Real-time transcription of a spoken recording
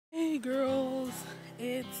girls,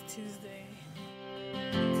 it's Tuesday.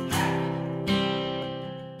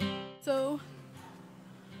 So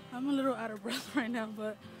I'm a little out of breath right now,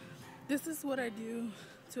 but this is what I do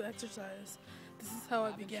to exercise. This is how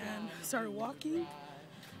I began. Started walking.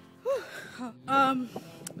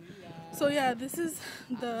 So yeah, this is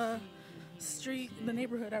the street, the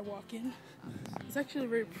neighborhood I walk in. It's actually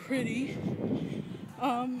very pretty.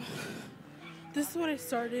 This is what I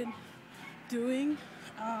started doing.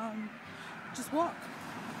 Just walk.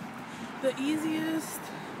 The easiest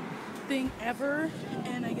thing ever,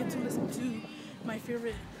 and I get to listen to my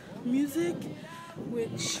favorite music,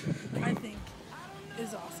 which I think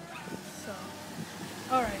is awesome. So,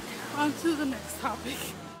 alright, on to the next topic.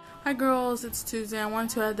 Hi girls, it's Tuesday. I wanted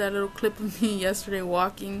to add that little clip of me yesterday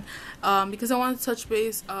walking because I wanted to touch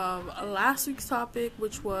base of last week's topic,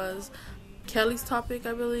 which was Kelly's topic,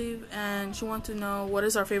 I believe, and she wanted to know what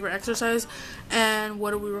is our favorite exercise and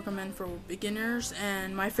what do we recommend for beginners.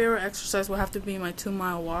 And my favorite exercise will have to be my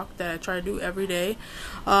 2-mile walk that I try to do every day,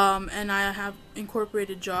 and I have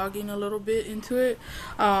incorporated jogging a little bit into it,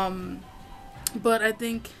 but I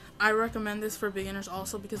think I recommend this for beginners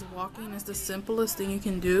also because walking is the simplest thing you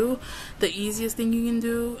can do, the easiest thing you can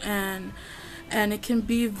do, and it can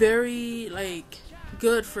be very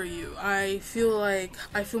good for you. I feel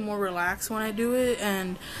more relaxed when I do it,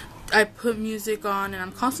 and I put music on and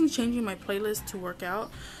I'm constantly changing my playlist to work out,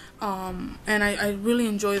 and I really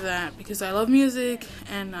enjoy that because I love music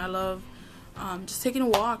and I love just taking a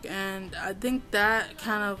walk, and I think that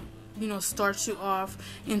kind of starts you off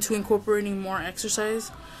into incorporating more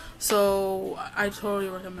exercise. So I totally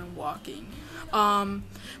recommend walking.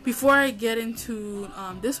 Before I get into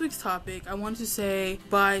this week's topic, I want to say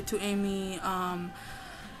bye to Amy.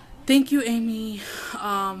 Thank you, Amy,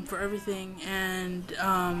 for everything. And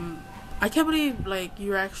I can't believe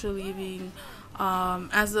you're actually leaving.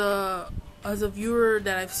 As a viewer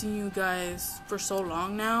that I've seen you guys for so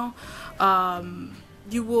long now,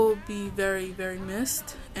 you will be very, very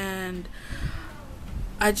missed. And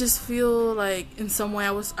I just feel like in some way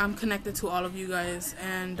I'm connected to all of you guys,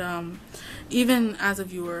 and even as a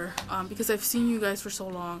viewer, because I've seen you guys for so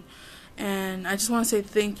long, and I just want to say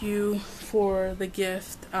thank you for the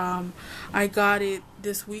gift. I got it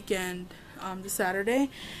this weekend, this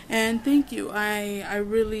Saturday, and thank you. I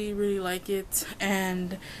really, really like it,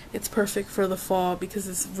 and it's perfect for the fall because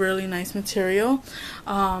it's really nice material,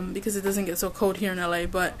 because it doesn't get so cold here in LA,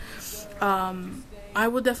 but I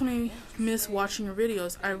will definitely miss watching your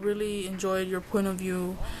videos. I really enjoyed your point of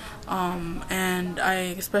view, and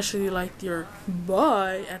I especially liked your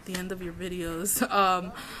bye at the end of your videos.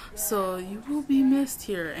 So you will be missed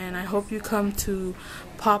here, and I hope you come to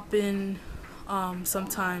pop in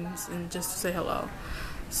sometimes and just to say hello.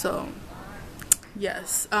 So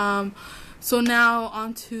yes. So now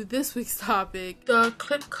on to this week's topic. The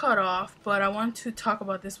clip cut off, but I want to talk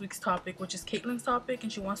about this week's topic, which is Caitlin's topic,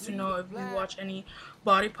 and she wants to know if we watch any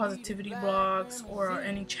body positivity blogs or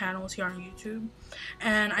any channels here on YouTube.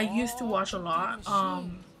 And I used to watch a lot,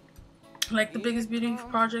 like The Biggest Beauty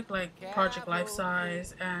Project, like Project Life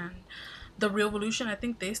Size, and The Real Evolution. I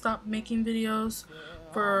think they stopped making videos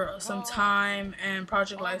for some time, and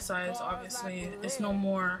Project Life Size obviously is no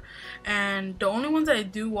more, and the only ones that I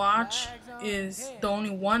do watch is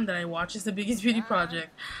the Biggest Beauty Project,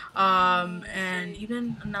 and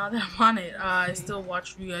even now that I'm on it, I still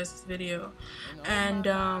watch you guys' video, and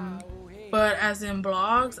but as in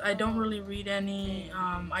blogs, I don't really read any.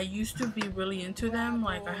 I used to be really into them,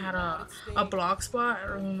 like I had a blog spot. I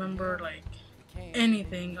don't remember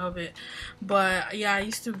anything of it, but yeah, I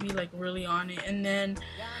used to be really on it, and then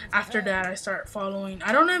after that I start following,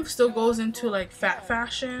 I don't know if it still goes into fat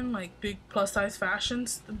fashion, big plus size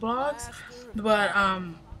fashions blogs, but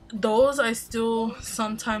those I still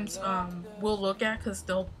sometimes will look at because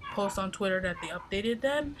they'll post on Twitter that they updated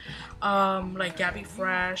them, like Gabby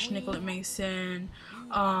Fresh, Nicolette Mason,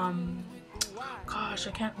 gosh,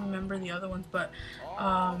 I can't remember the other ones, but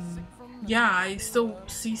yeah, I still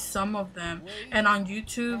see some of them. And on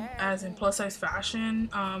YouTube, as in plus size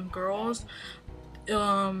fashion girls,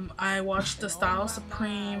 I watch The Style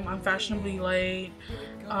Supreme, I'm Fashionably Late,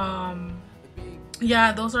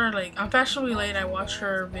 yeah, those are I'm Fashionably Late, I watch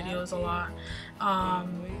her videos a lot,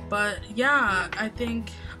 but yeah, I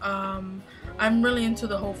think I'm really into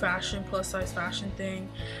the whole fashion, plus size fashion thing,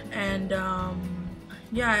 and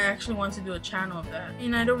yeah, I actually want to do a channel of that.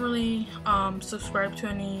 And I don't really subscribe to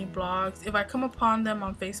any blogs. If I come upon them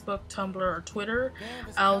on Facebook, Tumblr, or Twitter,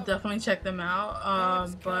 I'll definitely check them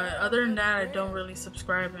out. But other than that, I don't really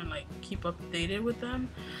subscribe and keep updated with them.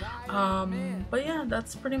 But yeah,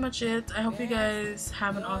 that's pretty much it. I hope you guys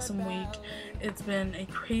have an awesome week, it's been a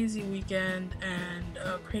crazy weekend and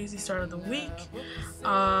a crazy start of the week.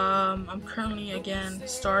 I'm currently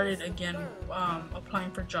started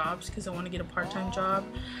applying for jobs because I want to get a part-time job.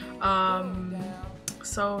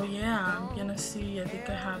 So yeah, I'm gonna see. I think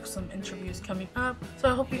I have some interviews coming up. So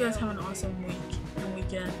I hope you guys have an awesome week and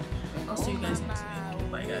weekend. I'll see you guys next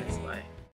week. Bye guys. Bye.